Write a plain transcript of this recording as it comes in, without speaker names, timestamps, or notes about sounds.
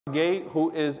Gueye,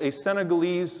 who is a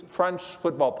Senegalese French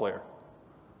football player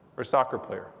or soccer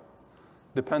player.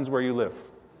 Depends where you live.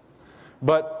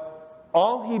 But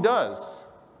all he does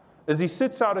is he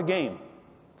sits out a game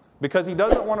because he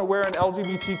doesn't want to wear an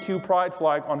LGBTQ pride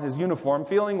flag on his uniform,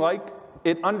 feeling like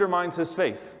it undermines his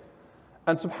faith.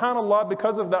 And subhanAllah,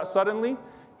 because of that, suddenly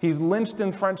he's lynched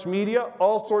in French media.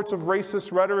 All sorts of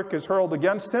racist rhetoric is hurled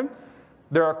against him.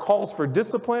 There are calls for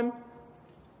discipline.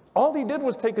 All he did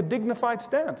was take a dignified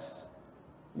stance.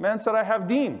 The man said, I have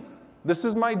deen. This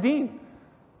is my deen.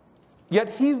 Yet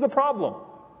he's the problem.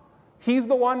 He's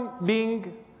the one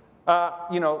being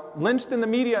lynched in the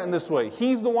media in this way.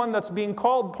 He's the one that's being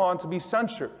called upon to be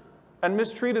censured and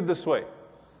mistreated this way.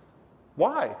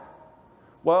 Why?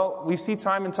 Well, we see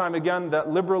time and time again that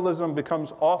liberalism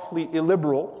becomes awfully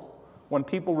illiberal when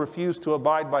people refuse to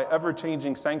abide by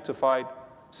ever-changing, sanctified,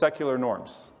 secular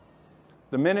norms.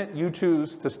 The minute you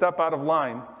choose to step out of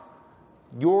line,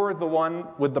 you're the one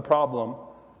with the problem.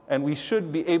 And we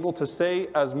should be able to say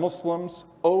as Muslims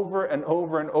over and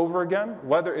over and over again,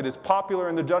 whether it is popular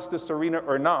in the justice arena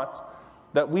or not,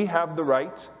 that we have the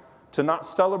right to not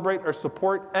celebrate or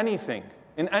support anything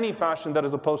in any fashion that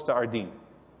is opposed to our deen.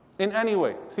 In any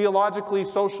way, theologically,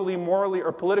 socially, morally,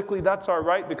 or politically, that's our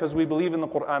right because we believe in the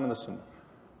Quran and the Sunnah.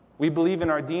 We believe in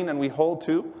our deen and we hold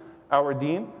to our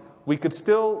deen. We could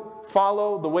still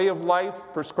follow the way of life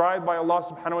prescribed by Allah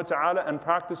subhanahu wa ta'ala and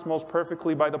practice most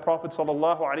perfectly by the Prophet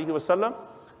sallallahu alaihi wasallam,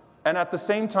 and at the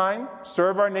same time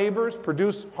serve our neighbors,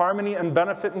 produce harmony and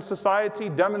benefit in society,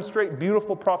 demonstrate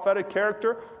beautiful prophetic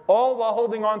character, all while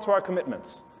holding on to our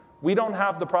commitments. We don't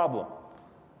have the problem.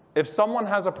 If someone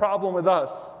has a problem with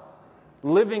us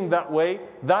living that way,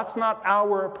 that's not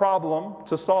our problem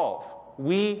to solve.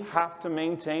 We have to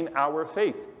maintain our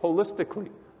faith holistically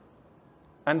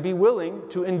and be willing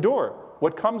to endure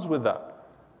what comes with that.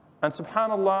 And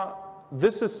subhanAllah,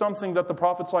 this is something that the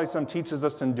Prophet ﷺ teaches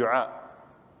us in dua.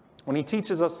 When he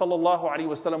teaches us, sallallahu alayhi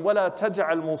wa sallam, وَلَا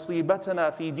تَجْعَلْ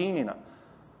مُصِيبَتَنَا فِي دِينِنَا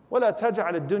وَلَا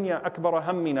تَجْعَلْ الدُّنْيَا أَكْبَرَ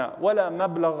هَمِّنَا وَلَا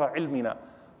مَبْلَغَ عِلْمِنَا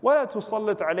وَلَا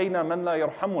تُسَلِّطْ عَلَيْنَا مَنْ لَا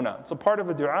يَرْحَمُنَا. It's a part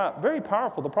of a dua, very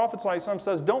powerful. The Prophet ﷺ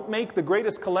says, don't make the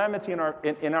greatest calamity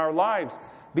in our lives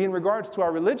be in regards to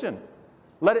our religion.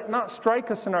 Let it not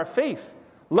strike us in our faith.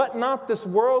 Let not this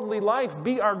worldly life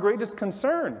be our greatest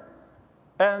concern.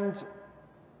 And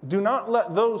do not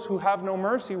let those who have no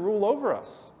mercy rule over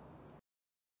us.